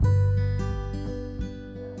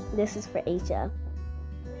This is for Aisha.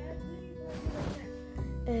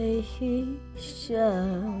 Aisha,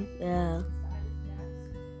 yeah.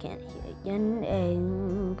 Can't hear your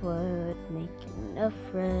name, but making a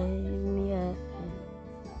frame, yeah.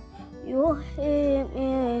 You hit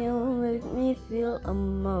me, you make me feel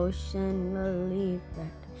emotionally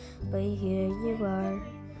wrecked. But here you are,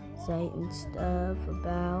 saying stuff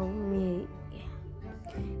about me.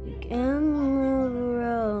 You can move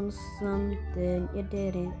around something you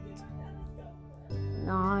didn't.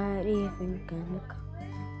 Not even gonna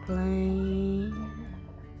complain.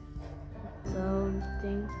 Don't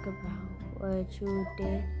think about what you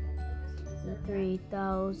did.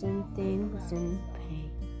 3,000 things in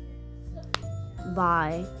pain.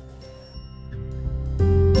 Bye.